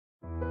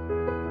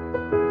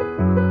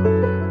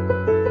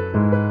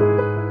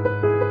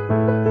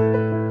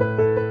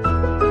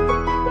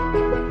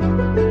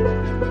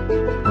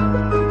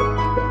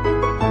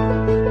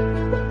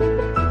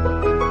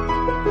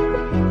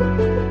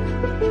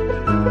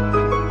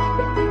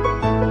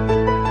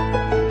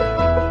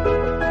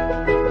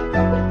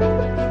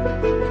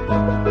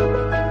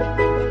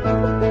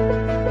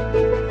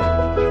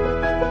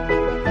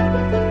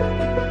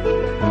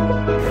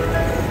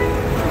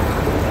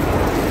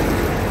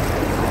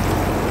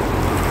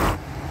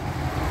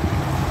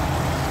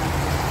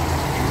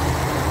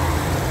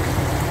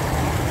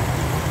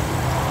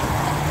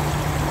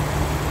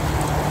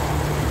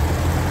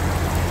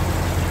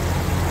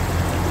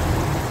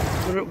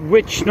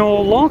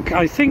Witchnor Lock,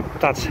 I think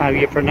that's how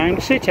you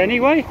pronounce it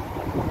anyway.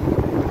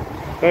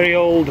 Very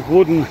old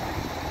wooden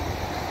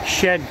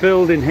shed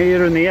building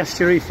here in the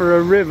estuary for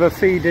a river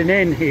feeding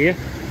in here.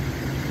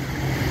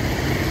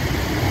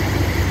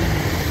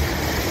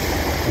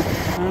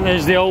 And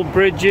there's the old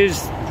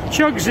bridges.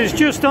 Chugs is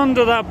just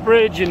under that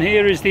bridge, and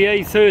here is the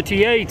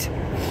A38. You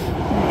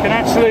can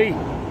actually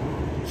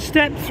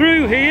step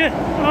through here.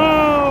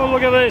 Oh,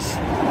 look at this.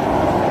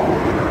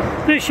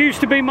 This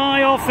used to be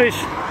my office.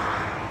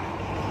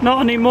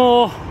 Not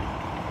anymore.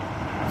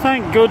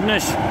 Thank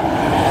goodness.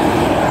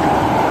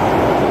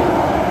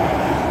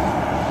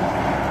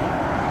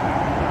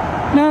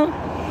 No.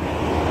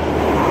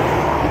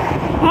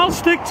 I'll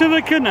stick to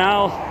the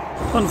canal.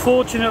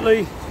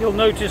 Unfortunately, you'll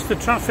notice the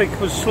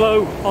traffic was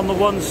slow on the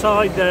one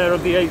side there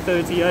of the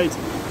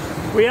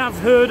A38. We have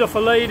heard of a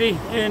lady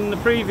in the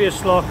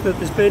previous lock that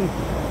there's been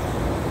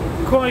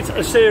quite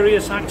a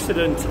serious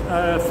accident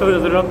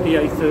further up the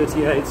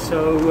A38,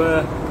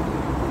 so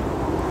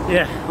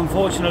yeah,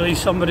 unfortunately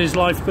somebody's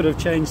life could have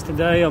changed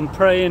today. I'm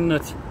praying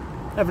that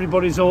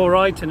everybody's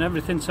alright and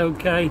everything's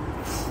okay.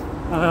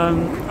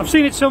 I've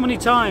seen it so many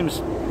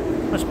times.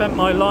 I spent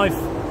my life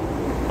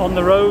on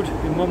the road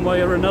in one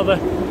way or another,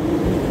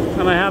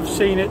 and I have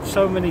seen it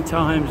so many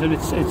times, and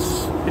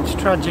it's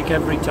tragic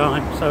every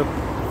time. So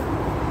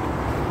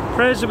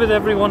prayers are with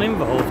everyone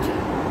involved.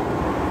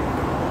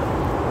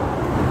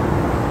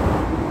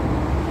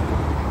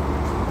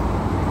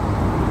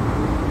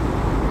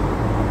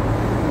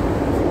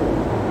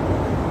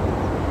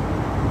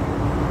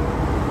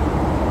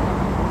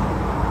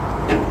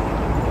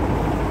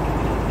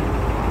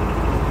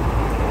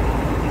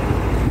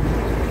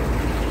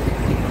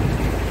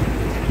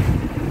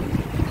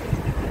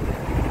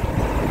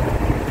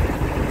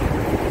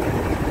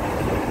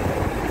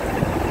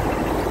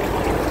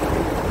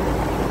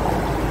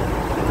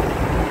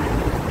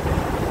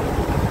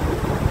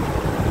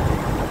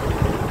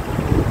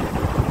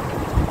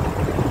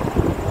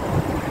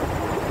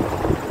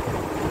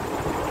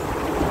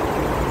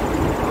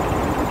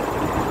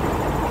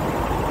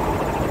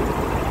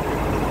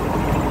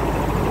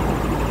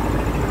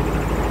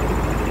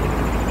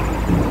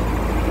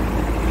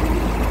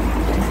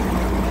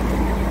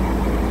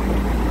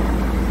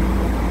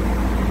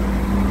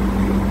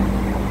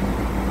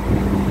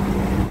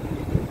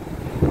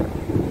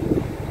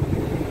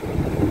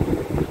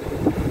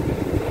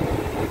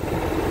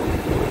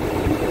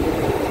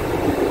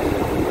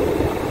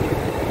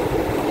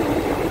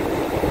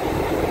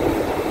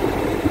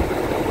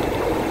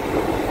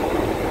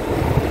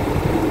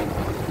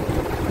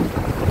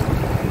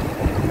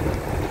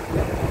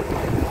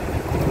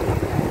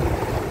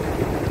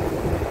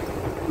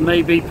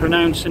 May be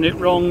pronouncing it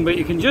wrong, but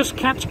you can just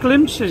catch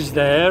glimpses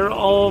there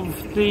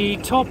of the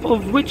top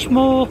of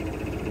Witchmore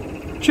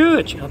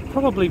Church. I'm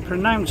probably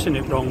pronouncing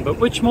it wrong, but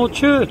Witchmore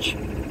Church,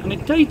 and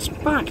it dates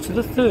back to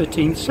the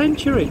 13th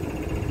century.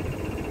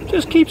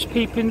 Just keeps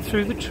peeping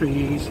through the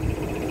trees.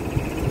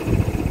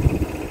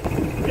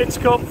 It's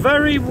got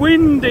very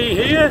windy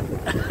here.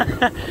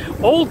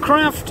 All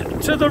craft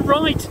to the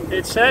right,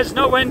 it says,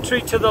 no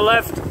entry to the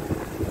left.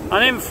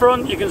 And in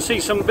front you can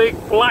see some big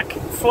black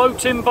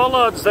floating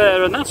bollards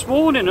there, and that's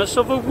warning us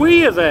of a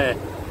weir there.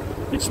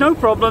 It's no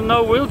problem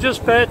though, we'll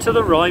just bear to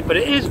the right, but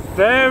it is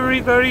very,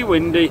 very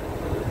windy.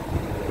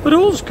 But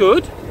all's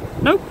good,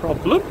 no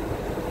problem.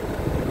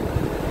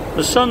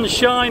 The sun's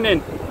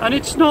shining and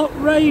it's not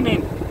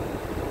raining,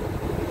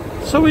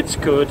 so it's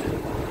good.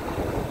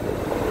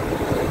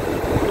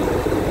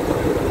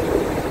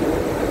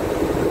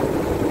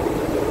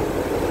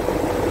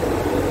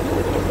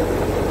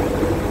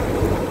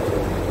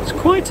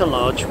 Quite a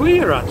large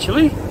weir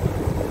actually.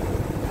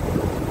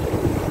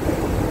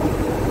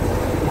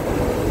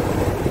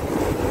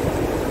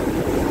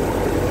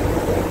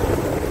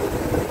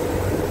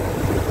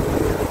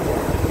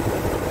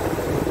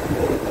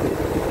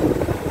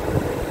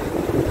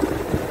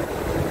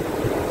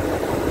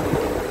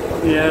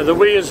 Yeah, the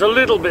weir's a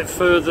little bit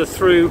further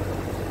through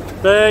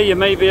there. You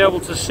may be able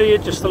to see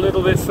it just a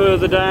little bit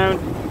further down,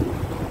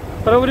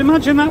 but I would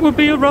imagine that would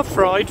be a rough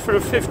ride for a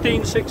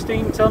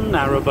 15-16 ton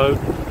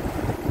narrowboat.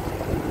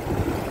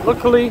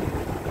 Luckily,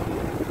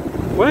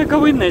 we're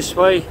going this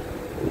way.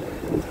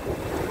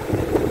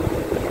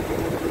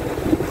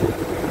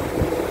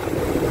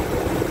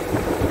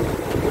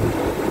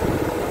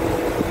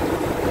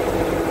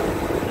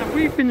 Now,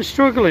 we've been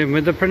struggling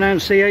with the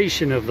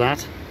pronunciation of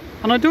that,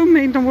 and I don't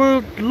mean the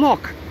word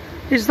lock.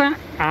 Is that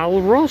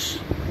Alros?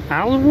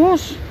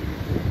 Alros?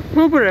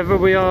 Well, wherever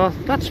we are,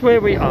 that's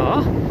where we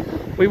are.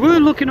 We were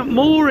looking at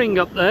mooring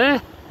up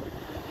there,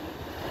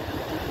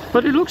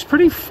 but it looks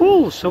pretty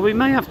full, so we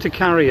may have to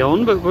carry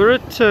on. But we're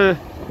at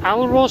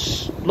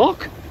Alros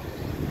Lock.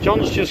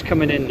 John's just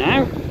coming in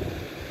now,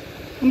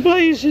 and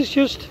Blaze is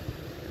just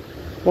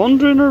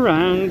wandering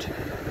around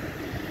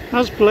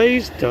as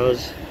Blaze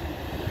does.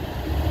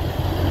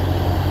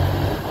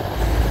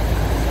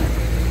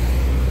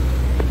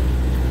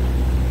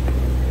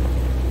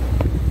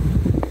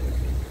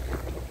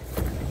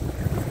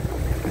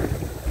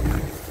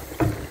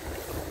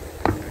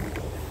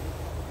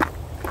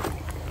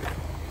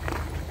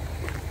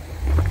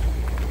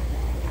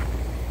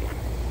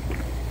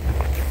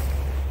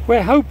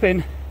 We're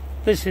hoping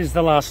this is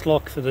the last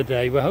lock for the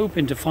day. We're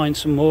hoping to find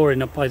some more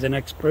in up by the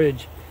next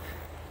bridge.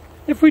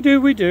 If we do,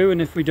 we do,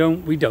 and if we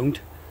don't, we don't.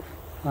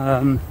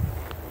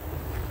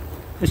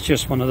 It's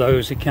just one of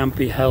those, it can't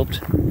be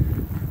helped.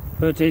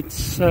 But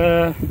it's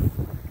nearly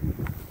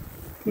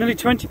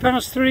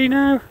 3:20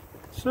 now,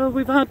 so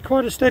we've had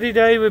quite a steady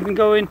day. We've been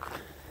going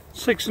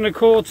 6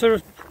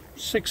 1/4,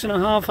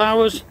 6.5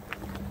 hours.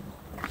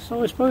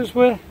 So I suppose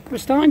we're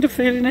starting to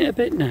feel in it a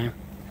bit now.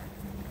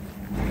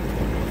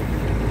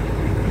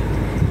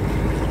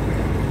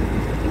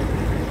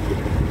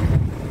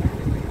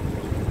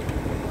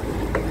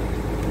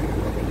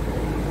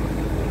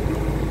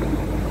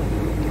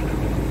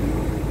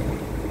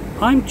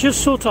 I'm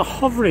just sort of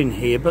hovering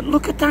here, but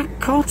look at that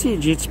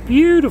cottage, it's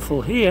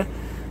beautiful here.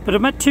 But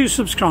I've met 2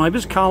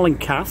 subscribers, Carl and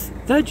Kath.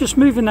 They're just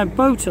moving their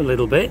boat a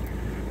little bit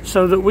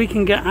so that we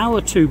can get our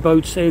 2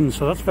 boats in,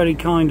 so that's very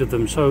kind of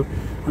them. So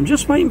I'm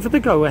just waiting for the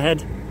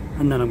go-ahead,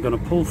 and then I'm going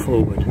to pull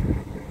forward.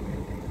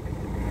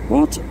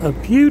 What a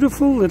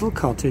beautiful little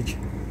cottage.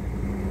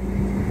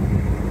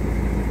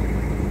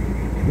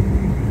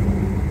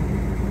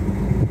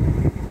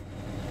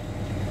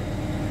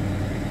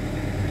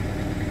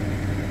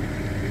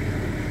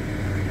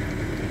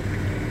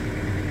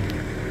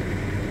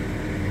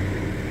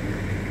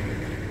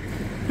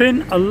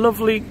 Been a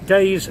lovely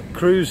day's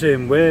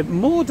cruising. We're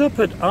moored up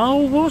at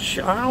Alwas.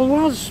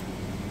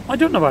 I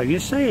don't know how you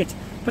say it,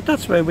 but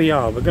that's where we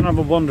are. We're going to have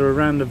a wander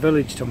around the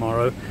village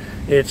tomorrow.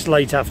 It's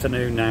late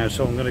afternoon now,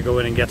 so I'm going to go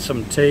in and get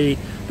some tea.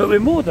 But we're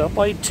moored up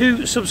by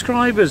 2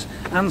 subscribers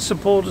and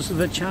supporters of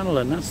the channel,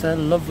 and that's their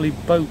lovely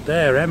boat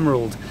there,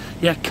 Emerald.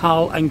 Yeah,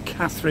 Carl and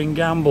Catherine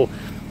Gamble.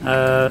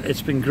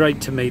 It's been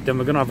great to meet them.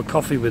 We're going to have a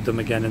coffee with them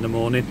again in the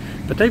morning,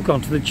 but they've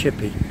gone to the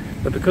Chippy.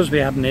 But because we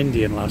had an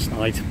Indian last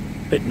night,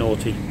 bit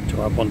naughty to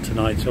have one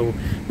tonight, so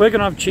we're going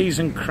to have cheese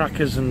and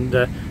crackers and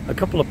a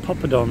couple of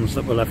poppadons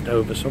that were left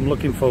over, so I'm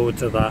looking forward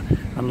to that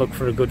and look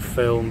for a good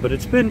film. But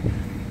it's been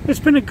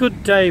a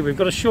good day. We've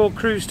got a short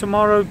cruise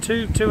tomorrow,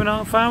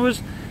 2.5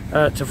 hours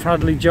to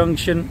Fradley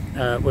Junction,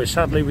 where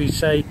sadly we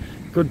say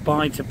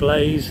goodbye to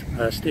Blaze.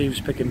 Steve's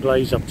picking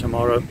Blaze up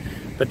tomorrow,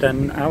 but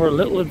then our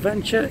little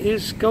adventure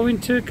is going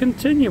to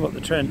continue up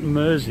the Trent and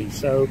Mersey,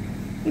 so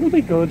it'll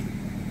be good.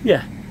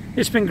 Yeah.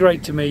 It's been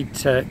great to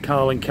meet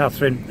Carl and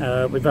Catherine.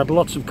 We've had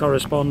lots of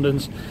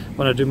correspondence.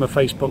 When I do my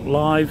Facebook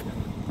Live,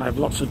 I have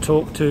lots of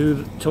talks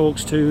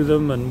to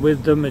them and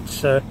with them.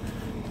 It's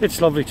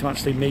lovely to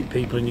actually meet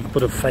people and you can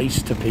put a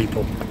face to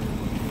people.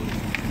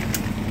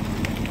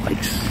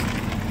 Bikes.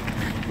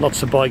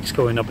 Lots of bikes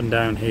going up and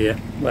down here.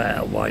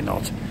 Well, why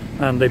not?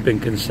 And they've been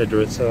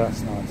considerate, so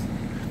that's nice.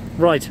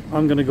 Right,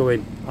 I'm going to go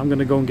in. I'm going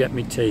to go and get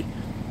me tea.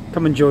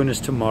 Come and join us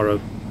tomorrow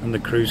and the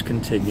cruise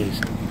continues.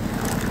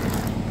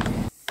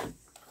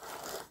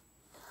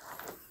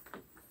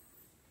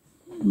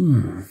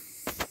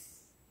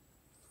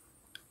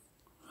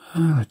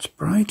 Oh, it's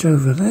bright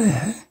over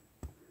there.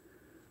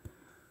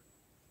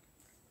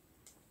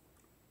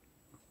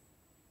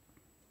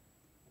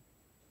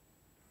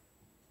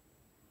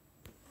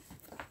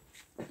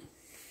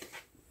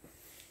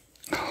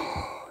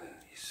 Oh,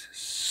 he's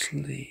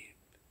asleep.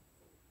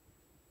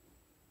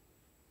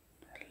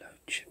 Hello,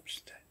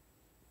 Chipster.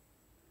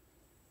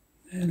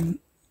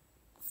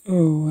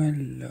 Oh,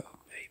 hello,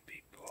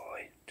 baby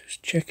boy.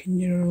 Just checking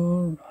you're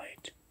all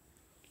right.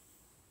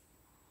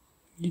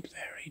 You're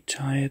very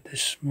tired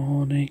this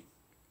morning.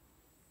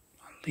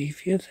 I'll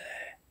leave you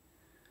there.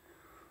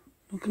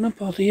 Not going to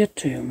bother you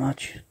too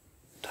much.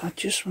 Dad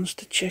just wants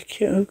to check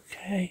you're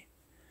okay.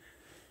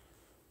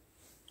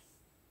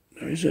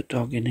 There is a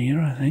dog in here,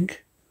 I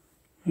think.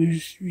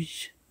 Is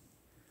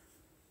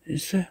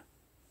there?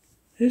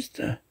 Is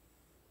there?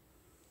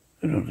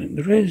 I don't think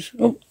there is.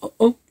 Oh.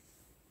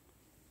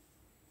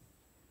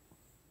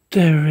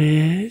 There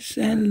is.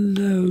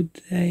 Hello,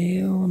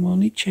 Dale. I'm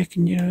only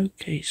checking you're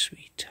okay,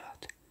 sweetheart.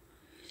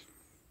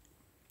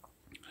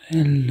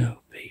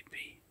 Hello,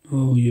 baby.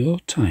 Oh, you're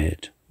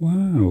tired.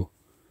 Wow.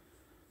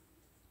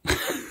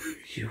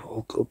 You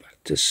all go back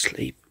to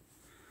sleep.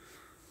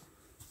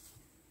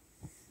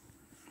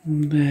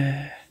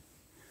 There.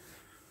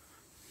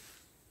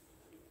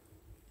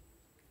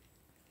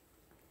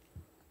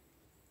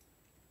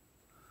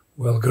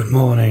 Well, good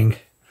morning.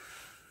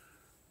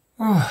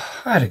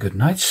 Oh, I had a good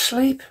night's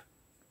sleep.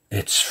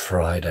 It's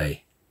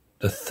Friday,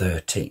 the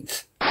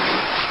 13th.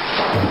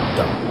 Dum,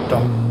 dum,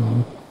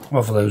 dum.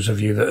 Well, for those of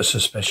you that are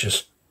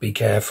suspicious, be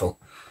careful.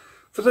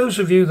 For those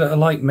of you that are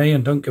like me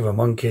and don't give a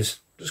monkeys,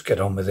 just get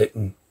on with it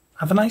and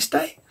have a nice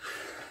day.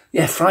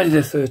 Yeah, Friday the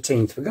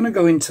 13th. We're going to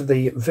go into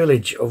the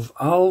village of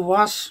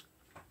Alwas.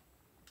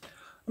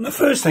 And the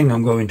first thing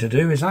I'm going to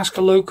do is ask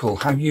a local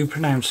how you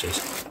pronounce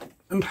it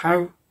and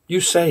how you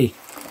say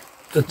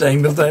the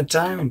name of their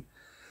town.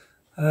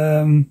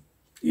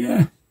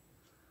 Yeah.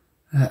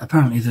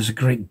 Apparently there's a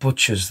great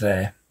butcher's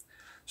there.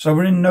 So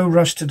we're in no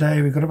rush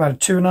today. We've got about a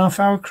 2.5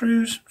 hour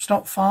cruise. It's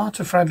not far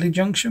to Fradley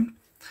Junction,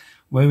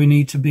 where we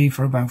need to be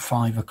for about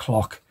 5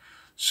 o'clock.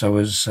 So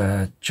as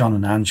John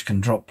and Ange can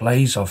drop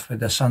Blaze off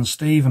with their son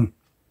Stephen.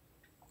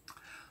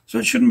 so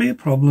it shouldn't be a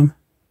problem.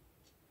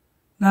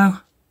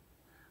 Now,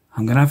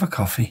 I'm going to have a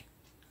coffee.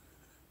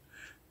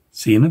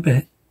 See you in a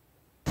bit.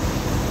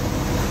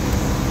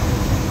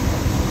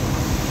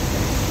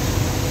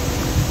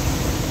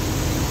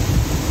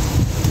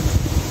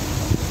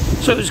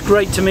 So it was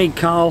great to meet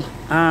Carl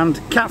and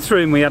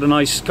Catherine. We had a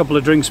nice couple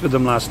of drinks with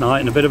them last night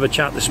and a bit of a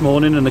chat this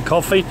morning and a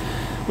coffee,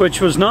 which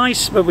was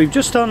nice. But we've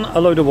just done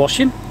a load of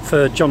washing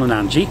for John and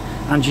Angie.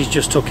 Angie's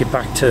just took it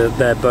back to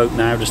their boat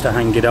now just to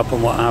hang it up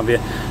and what have you.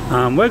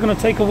 We're going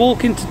to take a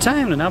walk into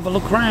town and have a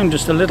look around,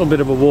 just a little bit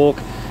of a walk,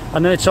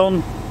 and then it's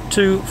on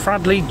to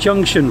Fradley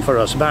Junction for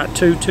us, about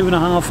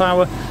 2.5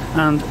 hour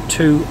and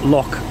 2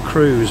 lock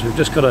cruise. We've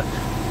just got a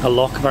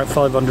lock about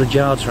 500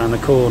 yards around the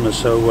corner,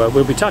 so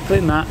we'll be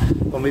tackling that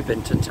when we've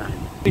been to town.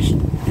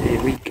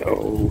 Here we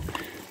go.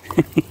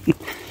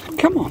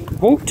 Come on,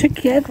 walk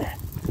together.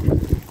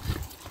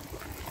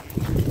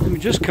 We've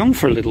just come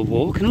for a little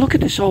walk and look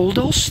at this old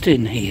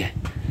Austin here.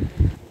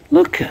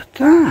 Look at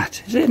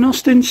that. Is it an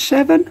Austin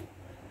 7?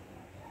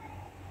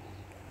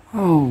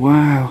 Oh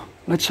wow,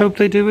 let's hope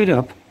they do it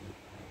up.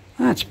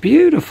 That's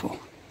beautiful.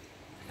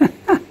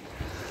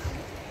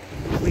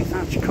 Lovely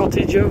thatched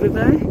cottage over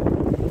there.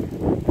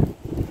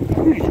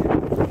 Right.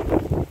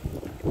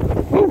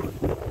 Oh,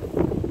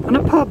 and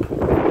a pub.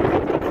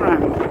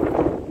 Crown.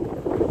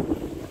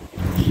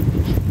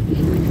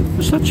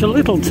 For such a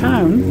little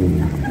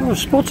town, I've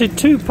spotted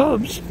 2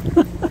 pubs.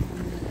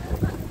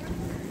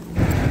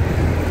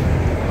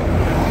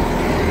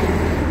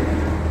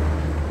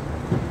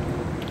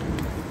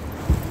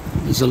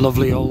 There's a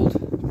lovely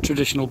old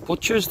traditional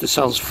butcher's that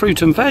sells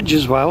fruit and veg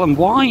as well, and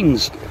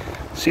wines.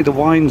 See the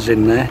wines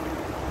in there.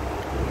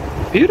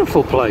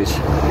 Beautiful place.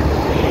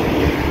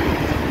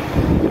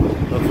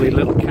 Lovely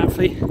little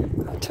cafe.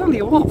 I tell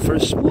you what, for a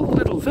small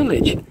little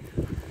village,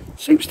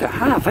 seems to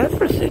have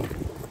everything.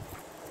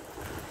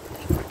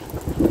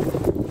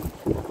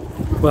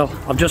 Well,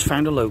 I've just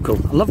found a local,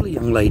 a lovely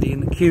young lady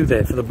in the queue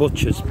there for the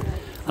butcher's,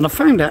 and I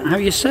found out how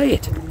you say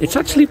it. It's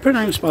actually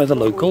pronounced by the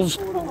locals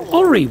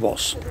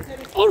Oriwas.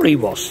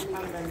 Oriwas.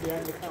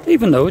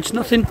 Even though it's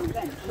nothing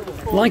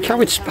like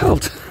how it's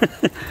spelt.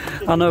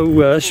 I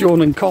know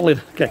Sean and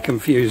Colin get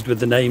confused with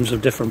the names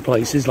of different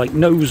places, like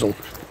Nosel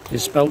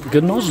is spelt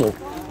Gnozzle.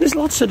 There's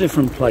lots of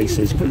different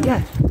places, but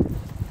yeah,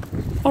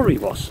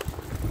 Oriwas.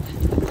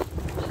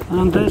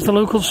 And there's the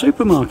local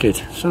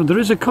supermarket. So there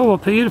is a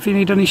co-op here if you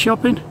need any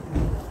shopping.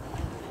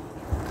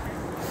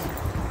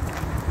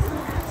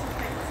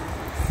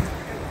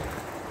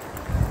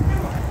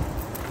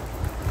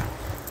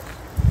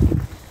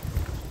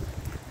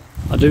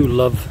 I do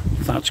love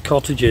thatched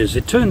cottages.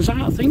 It turns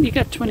out I think you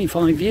get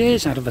 25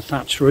 years out of a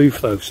thatched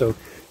roof though, so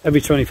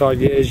every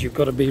 25 years you've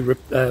got to be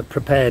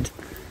prepared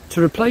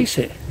to replace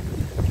it.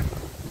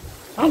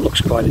 That looks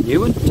quite a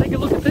new one. Take a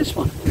look at this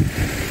one.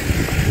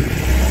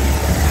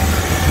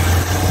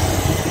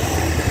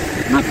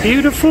 Isn't that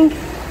beautiful?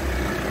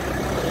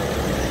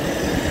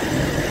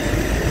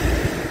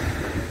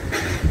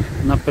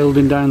 And that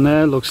building down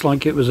there looks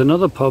like it was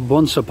another pub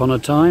once upon a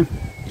time.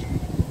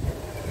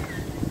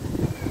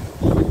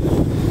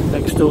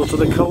 Next door to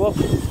the co-op,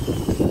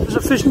 there's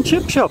a fish and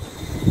chip shop.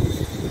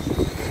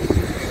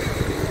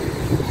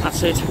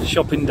 That's it,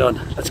 shopping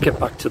done. Let's get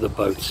back to the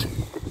boats.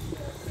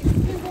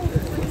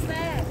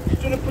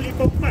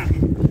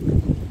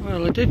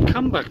 Well, I did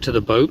come back to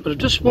the boat, but I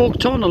just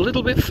walked on a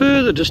little bit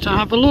further just to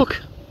have a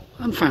look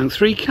and found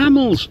 3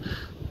 camels.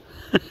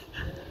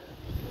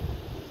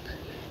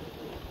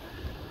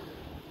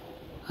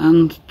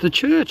 And the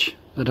church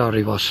at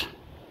Oriwas.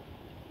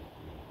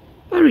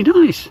 Very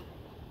nice.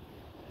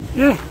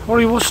 Yeah,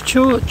 Oriwas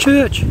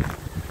Church.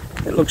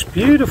 It looks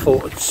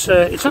beautiful. It's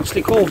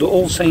actually called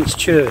All Saints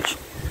Church,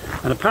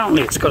 and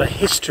apparently it's got a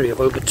history of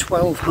over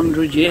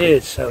 1200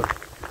 years. So,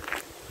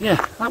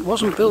 yeah, that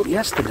wasn't built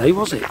yesterday,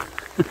 was it?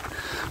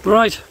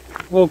 Right,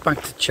 walk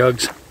back to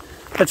Chugs.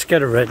 Let's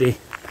get her ready.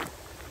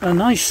 A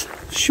nice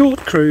short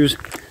cruise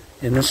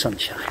in the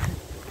sunshine.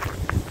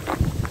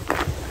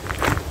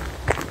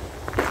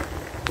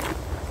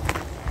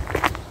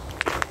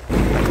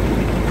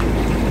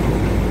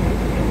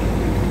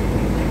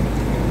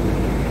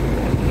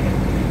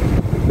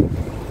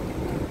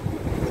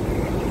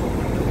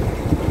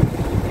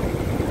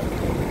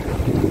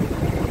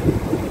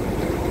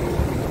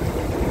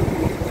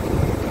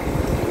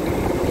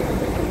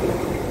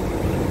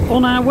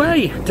 On our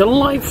way,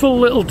 delightful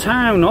little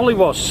town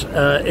Oriwas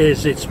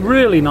is. It's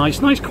really nice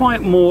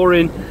quiet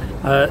mooring.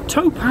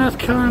 Towpath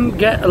can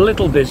get a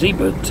little busy,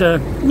 but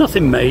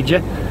nothing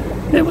major.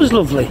 It was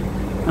lovely,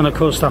 and of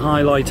course the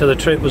highlight of the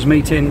trip was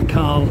meeting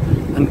Carl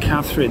and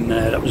Catherine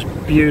there. That was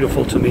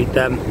beautiful to meet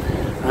them,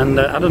 and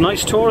had a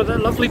nice tour of their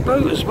lovely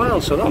boat as well,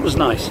 so that was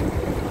nice.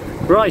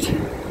 Right,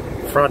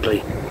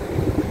 Fradley.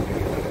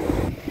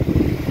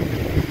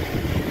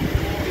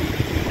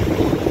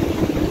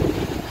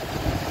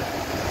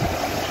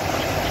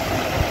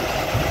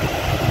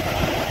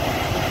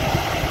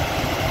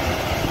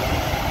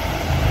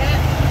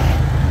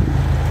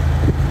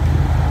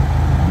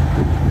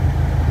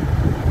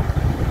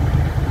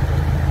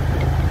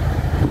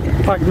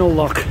 Bagnall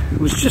Lock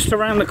was just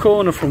around the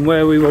corner from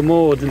where we were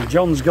moored, and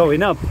John's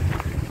going up,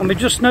 and we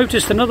just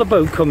noticed another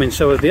boat coming,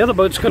 so the other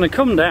boat's going to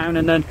come down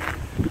and then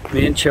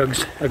me and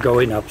Chugs are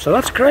going up, so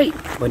that's great.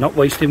 We're not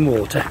wasting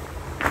water.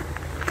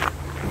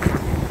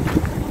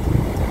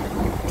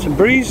 It's a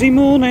breezy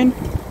morning.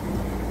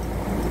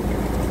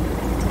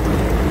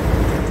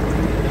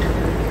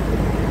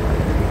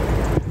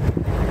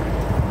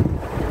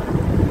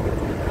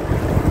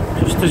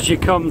 Just as you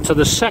come to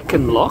the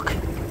second lock,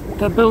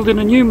 they're building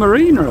a new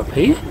marina up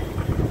here.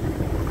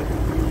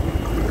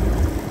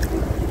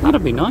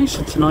 That'd be nice,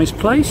 it's a nice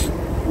place.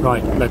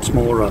 Right, let's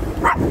moor up.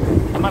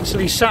 I'm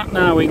actually sat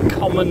now in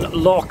Common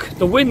Lock.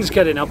 The wind's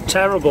getting up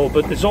terrible,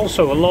 but there's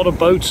also a lot of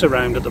boats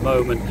around at the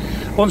moment.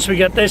 Once we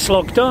get this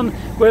lock done,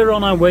 we're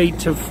on our way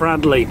to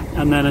Fradley,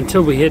 and then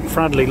until we hit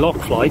Fradley Lock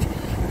Flight,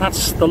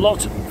 that's the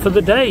lot for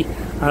the day.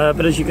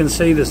 But as you can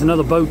see, there's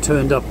another boat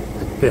turned up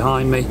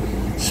behind me,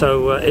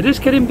 so it is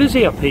getting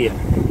busy up here.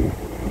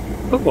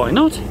 But why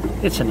not?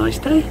 It's a nice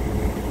day.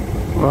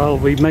 Well,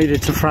 we've made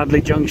it to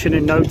Fradley Junction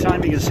in no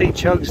time. You can see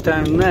Chugs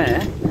down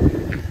there.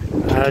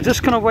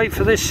 Just going to wait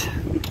for this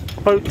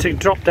boat to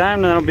drop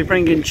down, and I'll be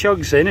bringing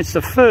Chugs in. It's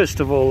the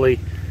first of all the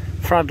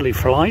Fradley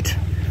flight.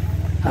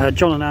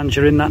 John and Ange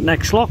are in that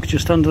next lock,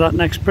 just under that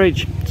next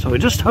bridge. So we're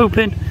just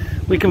hoping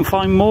we can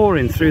find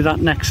mooring through that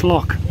next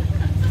lock.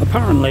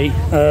 Apparently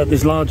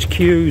there's large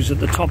queues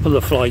at the top of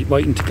the flight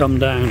waiting to come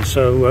down,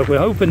 so we're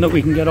hoping that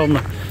we can get on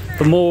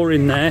the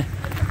mooring there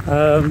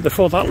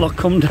before that lock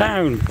come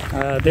down.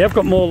 They have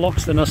got more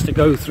locks than us to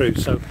go through,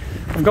 so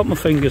I've got my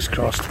fingers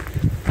crossed.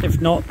 If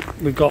not,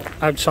 we've got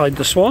outside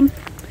the Swan,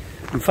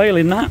 and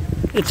failing that,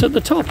 it's at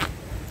the top.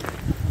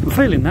 And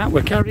failing that,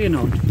 we're carrying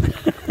on.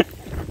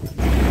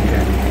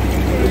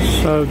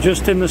 So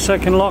just in the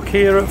second lock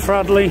here at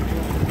Fradley,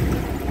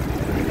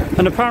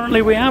 and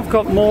apparently we have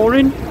got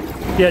mooring.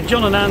 Yeah,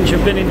 John and Ange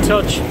have been in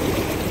touch.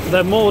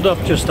 They're moored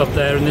up just up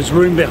there, and there's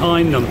room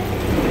behind them.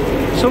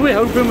 So we're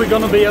hoping we're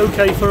going to be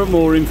okay for a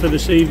mooring for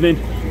this evening.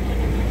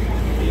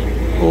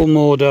 All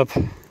moored up.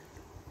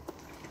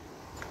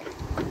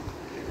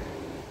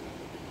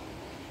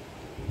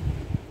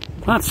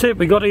 That's it,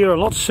 we got here a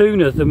lot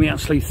sooner than we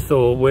actually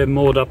thought. We're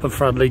moored up at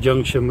Fradley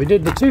Junction. We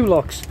did the two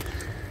locks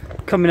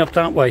coming up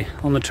that way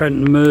on the Trent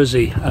and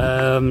Mersey.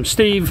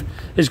 Steve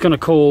is going to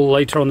call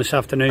later on this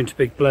afternoon to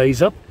pick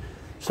Blaze up,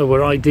 so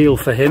we're ideal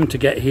for him to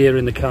get here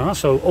in the car,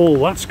 so all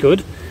that's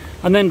good.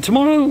 And then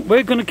tomorrow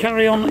we're going to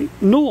carry on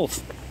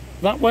north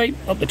that way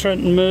up the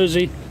Trent and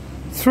Mersey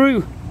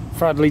through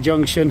Fradley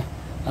Junction,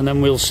 and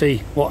then we'll see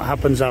what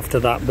happens after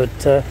that.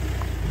 But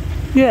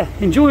yeah,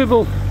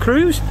 enjoyable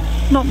cruise.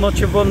 Not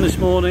much of one this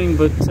morning,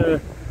 but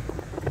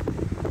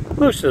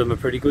most of them are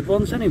pretty good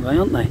ones anyway,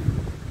 aren't they?